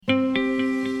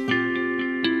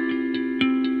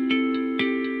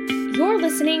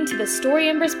listening to the Story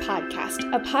Embers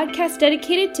podcast, a podcast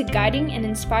dedicated to guiding and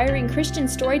inspiring Christian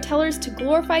storytellers to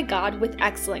glorify God with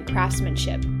excellent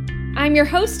craftsmanship. I'm your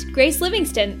host, Grace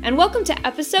Livingston, and welcome to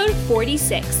episode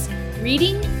 46,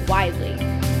 Reading Widely.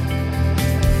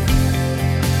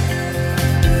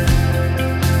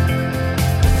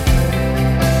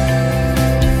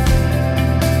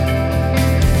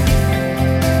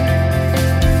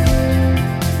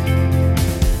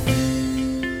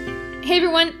 Hey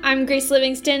everyone, I'm Grace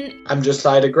Livingston. I'm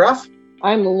Josiah DeGruff.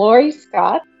 I'm Lori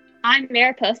Scott. I'm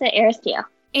Mariposa Aristia.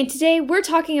 And today we're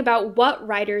talking about what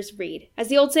writers read. As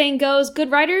the old saying goes,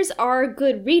 good writers are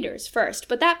good readers first.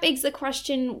 But that begs the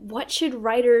question, what should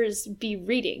writers be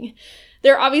reading?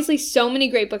 There are obviously so many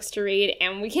great books to read,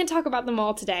 and we can't talk about them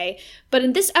all today. But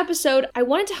in this episode, I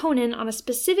wanted to hone in on a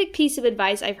specific piece of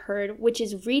advice I've heard, which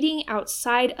is reading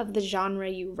outside of the genre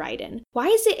you write in. Why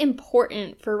is it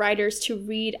important for writers to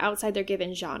read outside their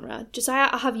given genre? Josiah,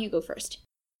 I'll have you go first.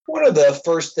 One of the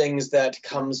first things that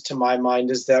comes to my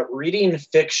mind is that reading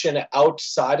fiction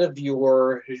outside of the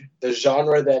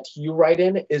genre that you write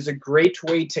in is a great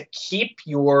way to keep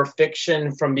your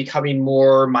fiction from becoming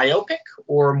more myopic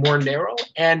or more narrow,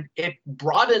 and it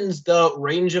broadens the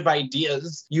range of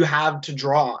ideas you have to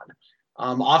draw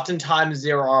on. Oftentimes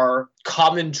there are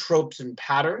common tropes and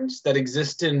patterns that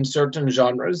exist in certain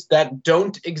genres that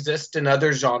don't exist in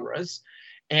other genres.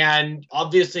 And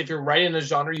obviously, if you're writing a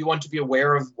genre, you want to be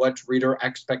aware of what reader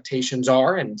expectations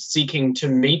are and seeking to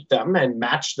meet them and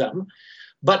match them.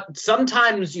 But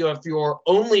sometimes, if you're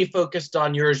only focused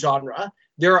on your genre,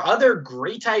 there are other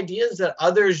great ideas that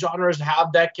other genres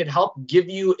have that can help give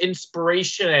you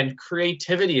inspiration and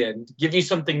creativity and give you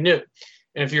something new.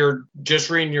 And if you're just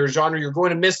reading your genre, you're going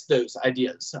to miss those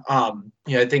ideas.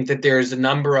 I think that there's a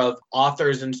number of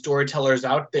authors and storytellers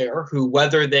out there who,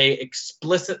 whether they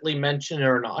explicitly mention it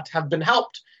or not, have been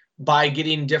helped by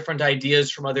getting different ideas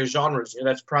from other genres.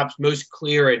 That's perhaps most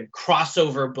clear in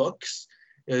crossover books.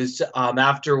 Is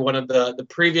after one of the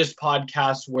previous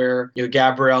podcasts where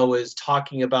Gabrielle was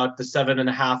talking about the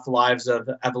 7.5 Lives of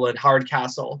Evelyn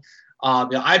Hardcastle.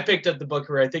 I picked up the book,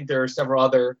 where I think there are several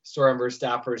other Story Embers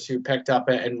staffers who picked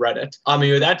up it and read it.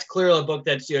 That's clearly a book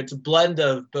that's it's a blend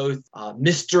of both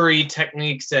mystery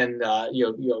techniques and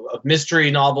of mystery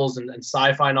novels and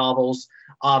sci-fi novels.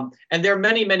 And there are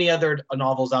many other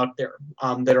novels out there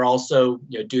that are also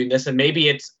doing this. And maybe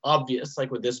it's obvious, like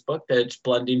with this book, that it's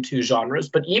blending two genres.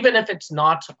 But even if it's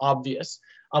not obvious,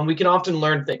 we can often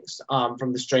learn things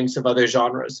from the strengths of other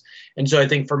genres. And so I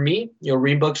think for me,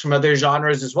 reading books from other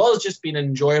genres, as well as just being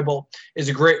enjoyable, is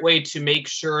a great way to make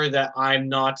sure that I'm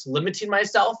not limiting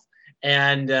myself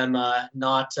and am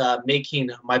not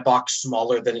making my box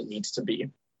smaller than it needs to be.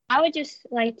 I would just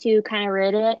like to kind of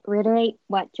reiterate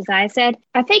what Josiah said.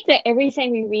 I think that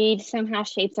everything we read somehow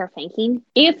shapes our thinking,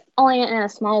 if only in a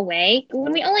small way.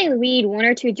 When we only read one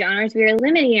or two genres, we are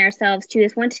limiting ourselves to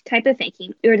this one type of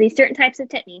thinking, or these certain types of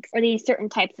techniques, or these certain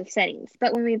types of settings.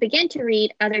 But when we begin to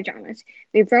read other genres,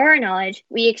 we grow our knowledge,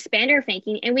 we expand our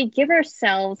thinking, and we give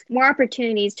ourselves more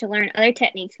opportunities to learn other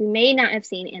techniques we may not have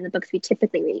seen in the books we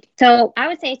typically read. So I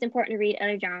would say it's important to read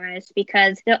other genres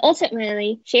because they'll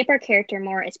ultimately shape our character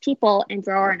more as people and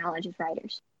grow our knowledge as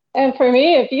writers. And for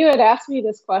me, if you had asked me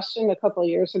this question a couple of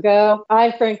years ago,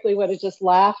 I frankly would have just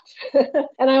laughed.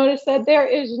 And I would have said, there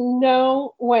is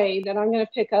no way that I'm going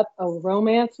to pick up a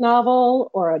romance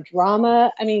novel or a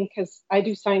drama. Because I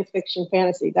do science fiction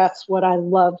fantasy. That's what I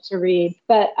love to read.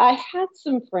 But I had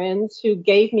some friends who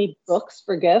gave me books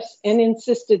for gifts and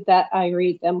insisted that I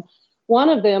read them. One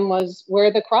of them was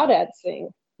Where the Crawdads Sing.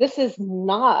 This is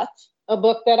not a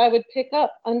book that I would pick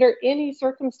up under any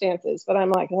circumstances, but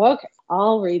I'm like, okay,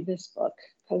 I'll read this book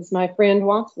because my friend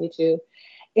wants me to.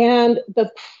 And the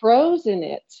prose in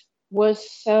it was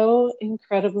so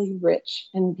incredibly rich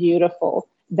and beautiful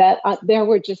that there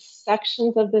were just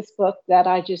sections of this book that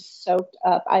I just soaked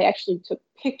up. I actually took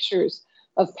pictures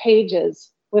of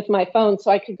pages with my phone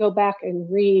so I could go back and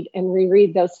read and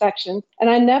reread those sections. And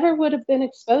I never would have been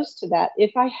exposed to that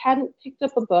if I hadn't picked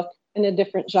up a book in a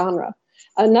different genre.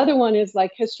 Another one is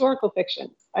like historical fiction.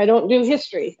 I don't do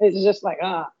history. It's just like,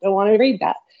 don't want to read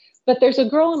that. But there's a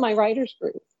girl in my writers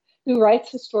group who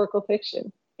writes historical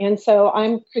fiction. And so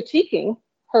I'm critiquing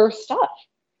her stuff.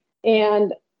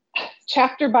 And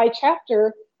chapter by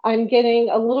chapter, I'm getting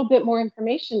a little bit more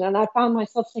information. And I found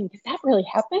myself saying, did that really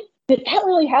happen? did that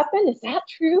really happen? Is that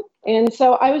true? And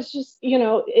so I was just,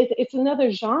 it's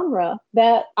another genre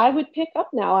that I would pick up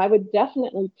now. I would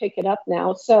definitely pick it up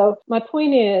now. So my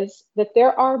point is that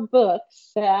there are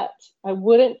books that I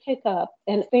wouldn't pick up,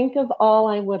 and think of all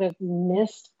I would have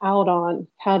missed out on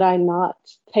had I not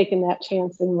taken that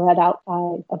chance and read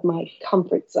outside of my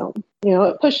comfort zone.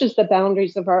 It pushes the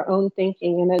boundaries of our own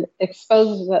thinking, and it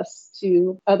exposes us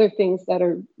to other things that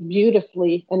are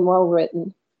beautifully and well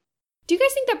written. Do you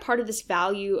guys think that part of this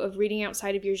value of reading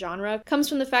outside of your genre comes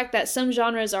from the fact that some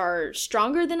genres are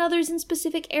stronger than others in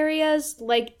specific areas?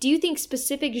 Like, do you think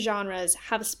specific genres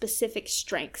have specific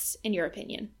strengths, in your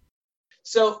opinion?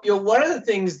 So, one of the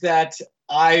things that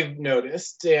I've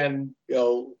noticed, and,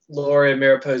 Laura and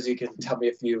Mariposa, you can tell me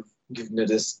if you've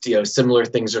noticed, similar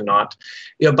things or not,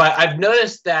 but I've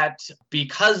noticed that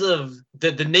because of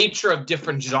the nature of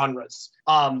different genres,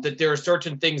 that there are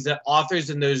certain things that authors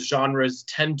in those genres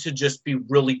tend to just be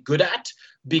really good at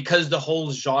because the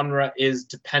whole genre is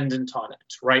dependent on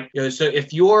it, right? So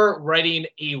if you're writing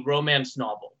a romance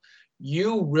novel,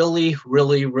 you really,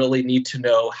 really, really need to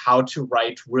know how to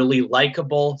write really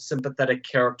likable, sympathetic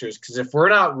characters. Because if we're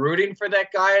not rooting for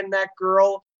that guy and that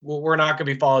girl, well, we're not going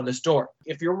to be following the story.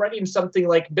 If you're writing something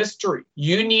like mystery,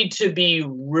 you need to be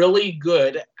really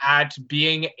good at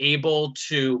being able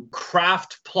to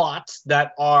craft plots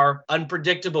that are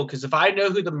unpredictable. Because if I know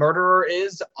who the murderer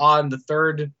is on the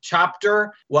third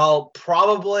chapter, well,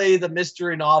 probably the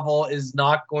mystery novel is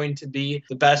not going to be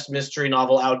the best mystery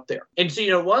novel out there. And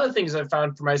so, one of the things I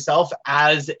found for myself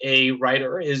as a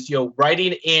writer is,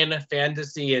 writing in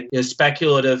fantasy and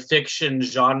speculative fiction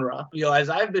genre, as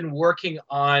I've been working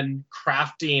on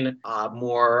crafting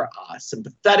more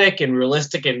sympathetic and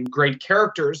realistic and great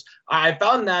characters, I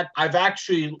found that I've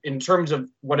actually, in terms of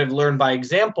what I've learned by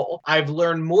example, I've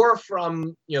learned more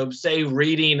from, say,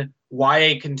 reading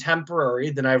YA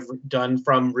contemporary than I've done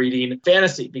from reading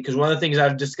fantasy. Because one of the things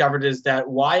I've discovered is that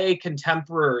YA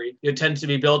contemporary tends to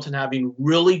be built on having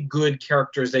really good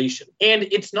characterization. And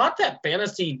it's not that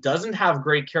fantasy doesn't have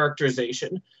great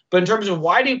characterization, but in terms of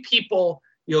why do people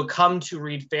come to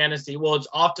read fantasy? Well, it's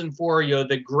often for,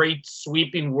 the great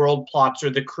sweeping world plots or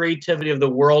the creativity of the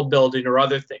world building or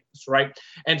other things, right?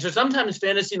 And so sometimes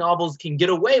fantasy novels can get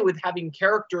away with having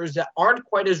characters that aren't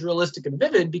quite as realistic and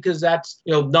vivid because that's,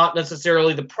 not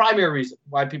necessarily the primary reason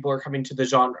why people are coming to the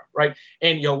genre, right?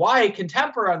 And, YA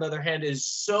contemporary, on the other hand, is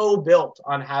so built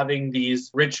on having these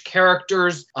rich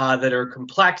characters that are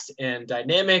complex and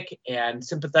dynamic and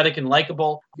sympathetic and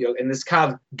likable, and this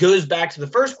kind of goes back to the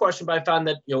first question, but I found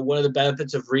that one of the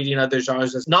benefits of reading other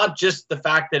genres is not just the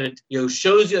fact that it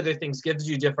shows you other things, gives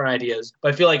you different ideas,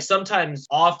 but I feel like sometimes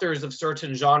authors of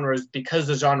certain genres, because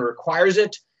the genre requires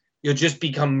it, you'll just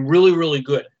become really, really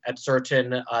good at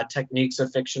certain techniques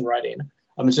of fiction writing.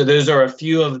 So those are a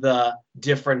few of the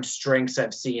different strengths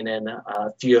I've seen in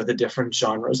a few of the different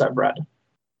genres I've read.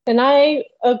 And I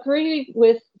agree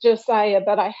with Josiah,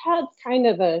 but I had kind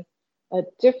of a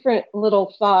different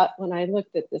little thought when I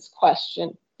looked at this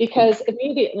question. Because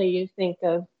immediately you think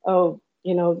of,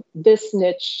 this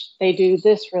niche, they do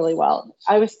this really well.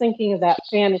 I was thinking of that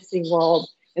fantasy world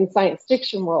and science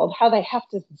fiction world, how they have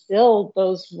to build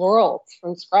those worlds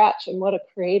from scratch and what a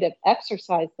creative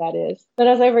exercise that is. But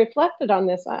as I reflected on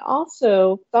this, I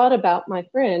also thought about my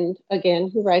friend,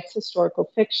 again, who writes historical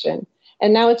fiction.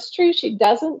 And now it's true, she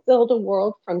doesn't build a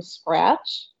world from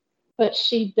scratch, but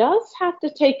she does have to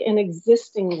take an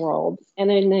existing world and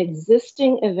an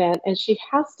existing event, and she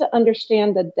has to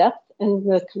understand the depth and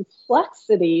the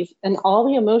complexities and all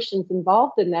the emotions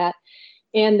involved in that,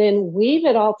 and then weave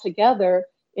it all together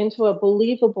into a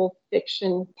believable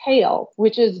fiction tale,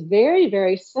 which is very,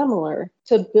 very similar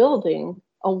to building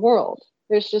a world.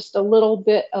 There's just a little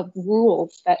bit of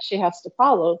rules that she has to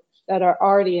follow that are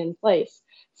already in place.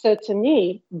 So to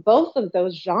me, both of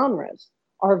those genres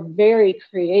are very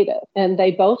creative, and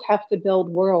they both have to build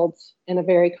worlds in a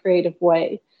very creative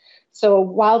way. So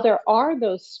while there are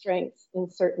those strengths in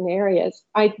certain areas,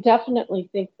 I definitely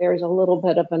think there's a little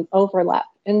bit of an overlap.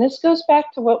 And this goes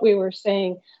back to what we were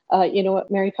saying, what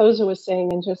Mariposa was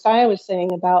saying and Josiah was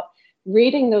saying about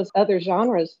reading those other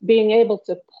genres, being able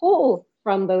to pull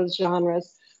from those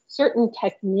genres certain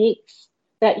techniques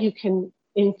that you can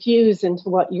infuse into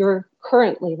what you're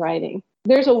currently writing.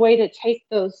 There's a way to take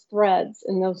those threads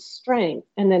and those strengths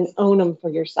and then own them for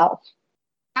yourself.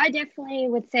 I definitely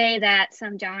would say that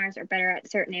some genres are better at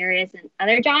certain areas than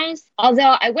other genres.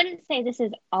 Although I wouldn't say this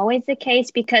is always the case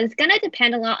because it's going to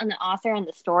depend a lot on the author and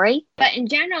the story. But in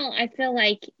general, I feel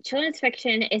like children's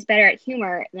fiction is better at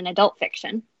humor than adult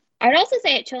fiction. I would also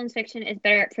say that children's fiction is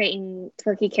better at creating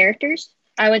quirky characters.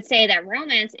 I would say that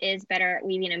romance is better at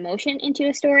weaving emotion into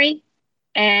a story.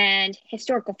 And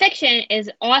historical fiction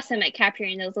is awesome at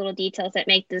capturing those little details that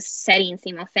make the setting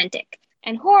seem authentic.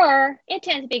 And horror, it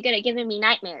tends to be good at giving me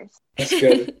nightmares. That's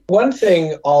good. One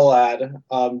thing I'll add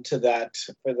to that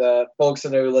for the folks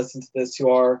that know who listen to this who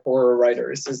are horror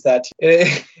writers is that in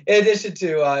addition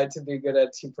to be good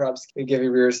at perhaps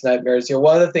giving readers nightmares,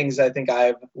 one of the things I think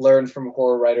I've learned from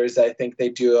horror writers, I think they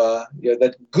do,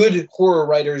 that good horror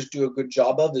writers do a good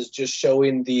job of is just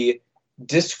showing the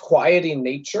disquieting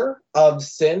nature of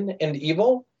sin and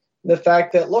evil. The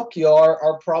fact that, look,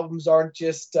 our problems aren't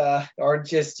just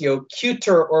cute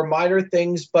or minor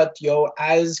things, but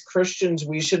as Christians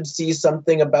we should see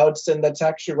something about sin that's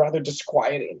actually rather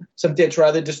disquieting, something that's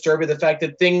rather disturbing. The fact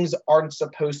that things aren't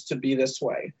supposed to be this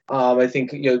way. I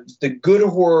think the good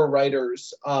horror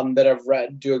writers that I've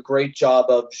read do a great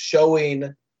job of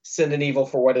showing sin and evil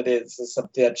for what it is, as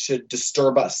something that should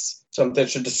disturb us, something that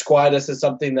should disquiet us, as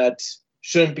something that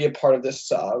shouldn't be a part of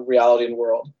this reality and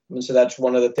world. And so that's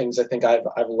one of the things I think I've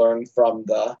learned from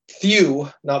the few,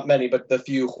 not many, but the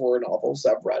few horror novels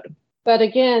I've read. But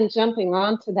again, jumping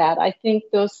onto that, I think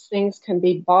those things can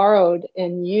be borrowed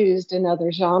and used in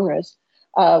other genres.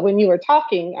 When you were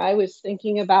talking, I was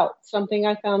thinking about something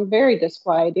I found very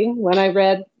disquieting when I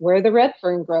read Where the Red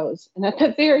Fern Grows. And at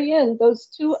the very end, those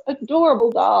two adorable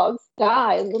dogs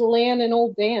die, Little Ann and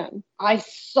Old Dan. I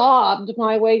sobbed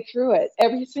my way through it.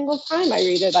 Every single time I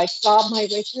read it, I sob my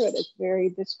way through it. It's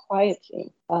very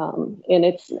disquieting. And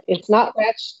it's not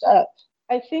ratcheted up.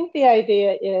 I think the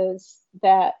idea is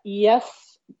that,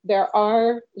 yes, there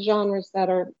are genres that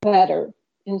are better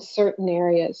in certain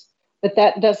areas, but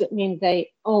that doesn't mean they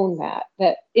own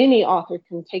that any author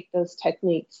can take those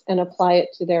techniques and apply it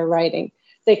to their writing.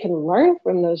 They can learn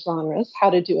from those genres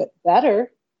how to do it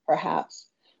better, perhaps.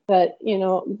 But,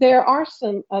 there are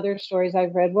some other stories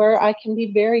I've read where I can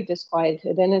be very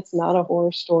disquieted, and it's not a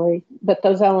horror story, but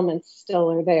those elements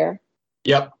still are there.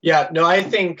 Yep. Yeah. No, I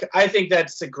think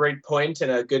that's a great point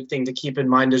and a good thing to keep in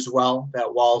mind as well,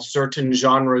 that while certain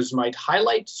genres might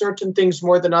highlight certain things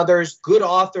more than others, good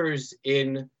authors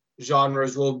in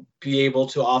genres will be able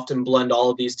to often blend all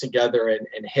of these together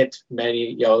and hit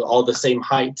many, all the same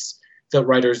heights that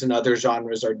writers in other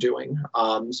genres are doing.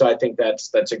 So I think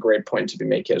that's a great point to be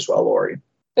making as well, Lori.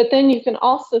 But then you can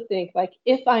also think, like,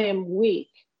 if I am weak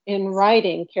in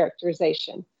writing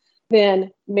characterization,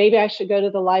 then maybe I should go to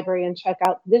the library and check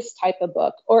out this type of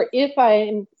book. Or if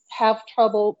I have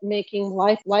trouble making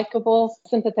likable,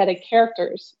 sympathetic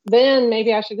characters, then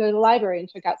maybe I should go to the library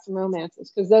and check out some romances,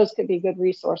 because those could be good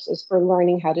resources for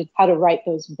learning how to write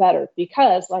those better.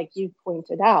 Because, like you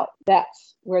pointed out,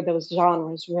 that's where those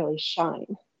genres really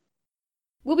shine.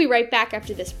 We'll be right back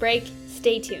after this break.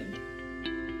 Stay tuned.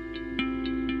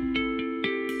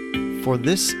 For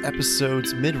this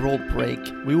episode's mid-roll break,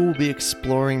 we will be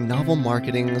exploring novel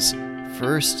marketing's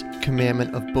first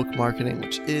commandment of book marketing,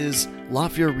 which is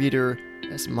love your reader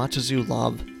as much as you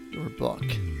love your book.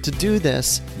 To do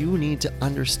this, you need to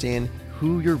understand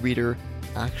who your reader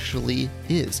actually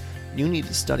is. You need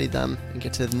to study them and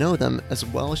get to know them as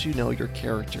well as you know your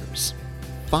characters.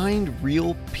 Find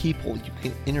real people you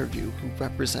can interview who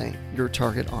represent your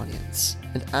target audience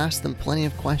and ask them plenty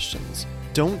of questions.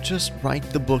 Don't just write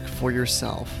the book for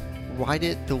yourself. Write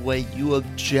it the way you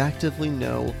objectively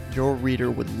know your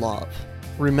reader would love.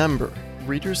 Remember,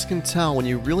 readers can tell when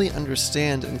you really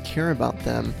understand and care about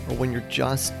them or when you're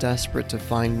just desperate to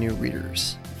find new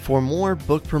readers. For more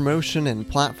book promotion and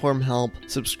platform help,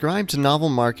 subscribe to Novel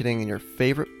Marketing in your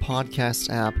favorite podcast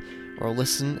app or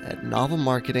listen at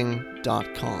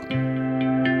novelmarketing.com.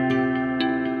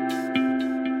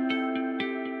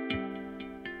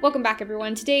 Welcome back,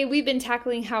 everyone. Today we've been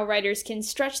tackling how writers can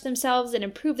stretch themselves and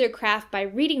improve their craft by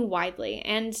reading widely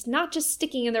and not just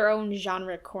sticking in their own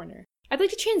genre corner. I'd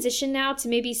like to transition now to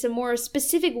maybe some more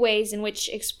specific ways in which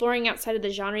exploring outside of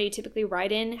the genre you typically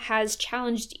write in has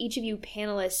challenged each of you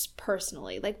panelists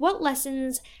personally. Like, what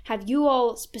lessons have you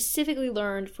all specifically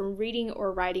learned from reading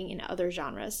or writing in other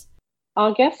genres?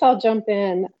 I guess I'll jump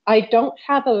in. I don't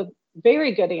have a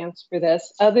very good answer for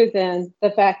this, other than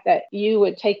the fact that you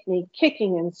would take me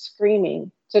kicking and screaming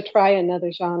to try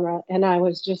another genre. And I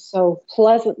was just so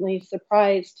pleasantly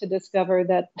surprised to discover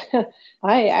that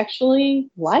I actually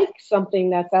like something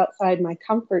that's outside my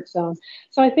comfort zone.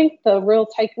 So I think the real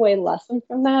takeaway lesson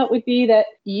from that would be that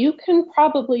you can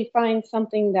probably find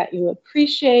something that you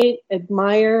appreciate,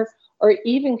 admire, or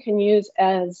even can use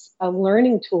as a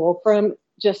learning tool from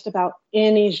just about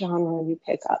any genre you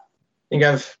pick up. I think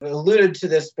I've alluded to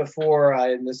this before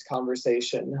in this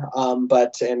conversation,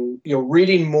 but in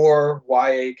reading more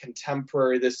YA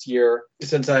contemporary this year,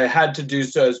 since I had to do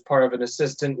so as part of an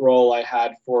assistant role I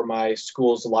had for my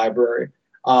school's library,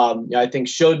 I think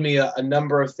showed me a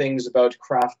number of things about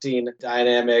crafting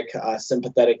dynamic,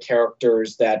 sympathetic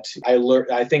characters that I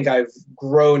learned. I think I've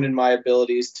grown in my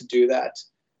abilities to do that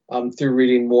through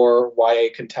reading more YA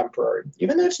contemporary.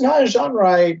 Even though it's not a genre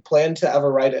I plan to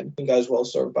ever write in, I think I was well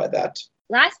served by that.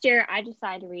 Last year, I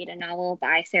decided to read a novel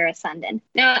by Sarah Sundin.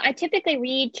 Now, I typically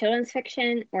read children's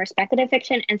fiction or speculative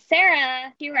fiction, and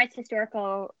Sarah, she writes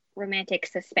historical romantic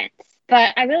suspense.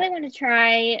 But I really want to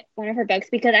try one of her books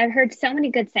because I've heard so many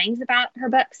good things about her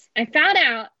books. I found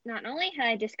out not only had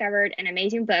I discovered an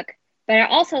amazing book, but I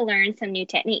also learned some new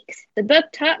techniques. The book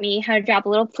taught me how to drop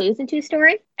little clues into a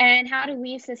story and how to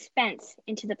weave suspense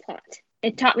into the plot.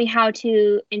 It taught me how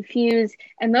to infuse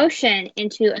emotion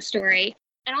into a story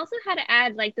and also how to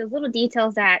add like those little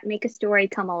details that make a story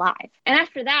come alive. And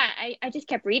after that, I just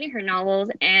kept reading her novels,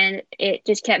 and it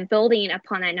just kept building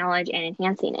upon that knowledge and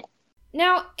enhancing it.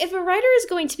 Now, if a writer is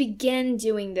going to begin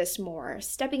doing this more,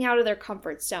 stepping out of their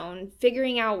comfort zone,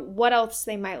 figuring out what else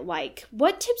they might like,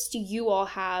 what tips do you all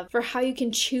have for how you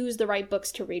can choose the right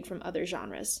books to read from other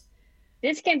genres?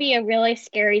 This can be a really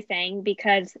scary thing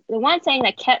because the one thing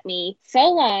that kept me so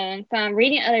long from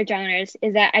reading other genres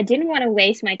is that I didn't want to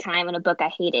waste my time on a book I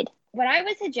hated. What I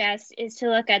would suggest is to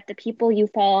look at the people you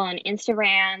follow on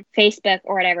Instagram, Facebook,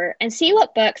 or whatever, and see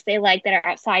what books they like that are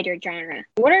outside your genre.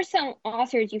 What are some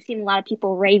authors you've seen a lot of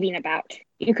people raving about?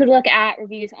 You could look at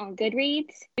reviews on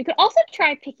Goodreads. You could also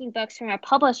try picking books from a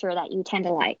publisher that you tend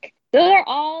to like. Those are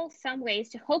all some ways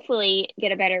to hopefully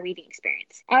get a better reading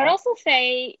experience. I would also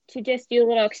say to just do a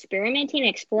little experimenting and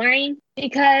exploring,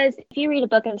 because if you read a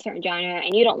book in a certain genre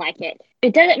and you don't like it,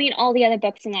 it doesn't mean all the other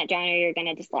books in that genre you're going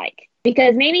to dislike.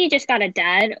 Because maybe you just got a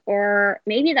dud, or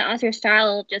maybe the author's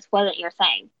style just wasn't your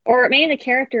thing, or maybe the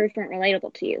characters weren't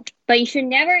relatable to you. But you should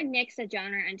never nix a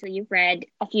genre until you've read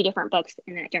a few different books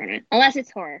in that genre, unless it's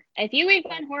horror. If you read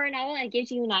one horror novel and it gives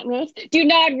you nightmares, do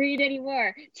not read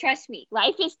anymore. Trust me,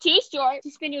 life is too short to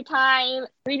spend your time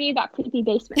reading about creepy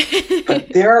basements. But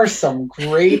there are some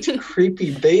great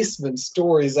creepy basement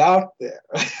stories out there.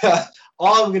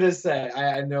 All I'm gonna say,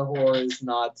 I know horror is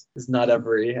not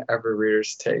every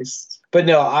reader's taste. But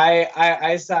no,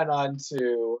 I sat on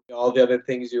to all the other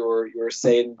things you were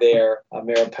saying there,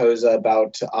 Mariposa,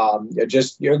 about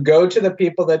just go to the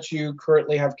people that you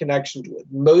currently have connections with.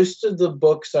 Most of the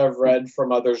books I've read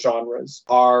from other genres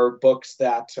are books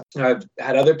that I've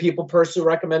had other people personally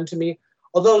recommend to me.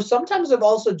 Although sometimes I've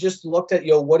also just looked at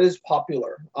what is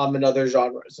popular in other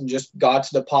genres and just got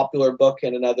to the popular book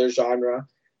in another genre.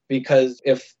 Because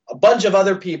if a bunch of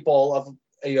other people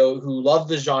who love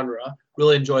the genre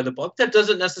really enjoy the book, that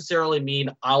doesn't necessarily mean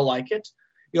I'll like it,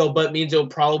 but it means it'll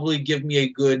probably give me a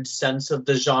good sense of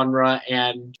the genre,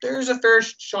 and there's a fair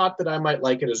shot that I might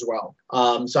like it as well.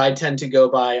 So I tend to go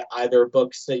by either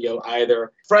books that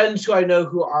either friends who I know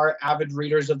who are avid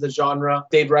readers of the genre,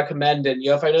 they'd recommend, and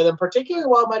if I know them particularly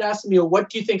well, I might ask them, what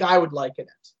do you think I would like in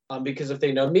it? Because if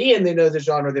they know me and they know the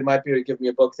genre, they might be able to give me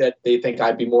a book that they think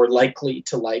I'd be more likely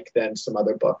to like than some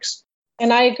other books.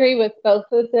 And I agree with both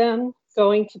of them.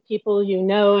 Going to people you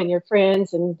know and your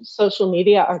friends and social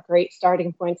media are great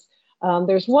starting points.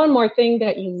 There's one more thing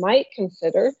that you might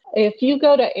consider. If you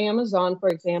go to Amazon, for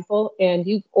example, and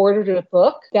you've ordered a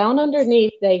book, down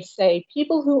underneath they say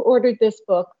people who ordered this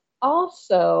book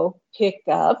also picked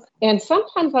up. And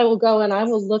sometimes I will go and I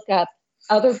will look up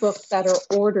other books that are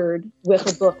ordered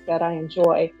with a book that I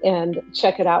enjoy and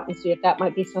check it out and see if that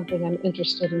might be something I'm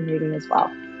interested in reading as well.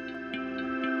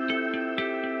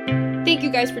 Thank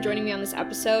you guys for joining me on this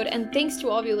episode, and thanks to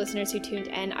all of you listeners who tuned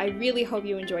in. I really hope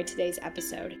you enjoyed today's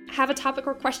episode. Have a topic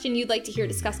or question you'd like to hear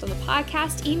discussed on the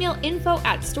podcast? Email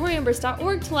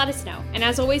info@storyumbers.org to let us know. And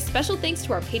as always, special thanks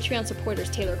to our Patreon supporters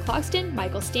Taylor Clogston,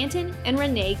 Michael Stanton, and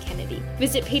Renee Kennedy.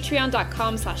 Visit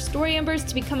patreon.com/storyumbers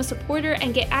to become a supporter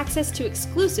and get access to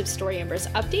exclusive Story Embers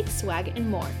updates, swag, and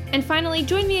more. And finally,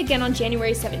 join me again on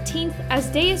January 17th as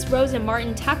Deus, Rose, and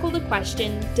Martin tackle the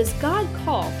question, does God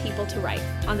call people to write?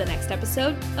 On the next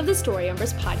episode of the Story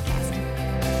Embers podcast.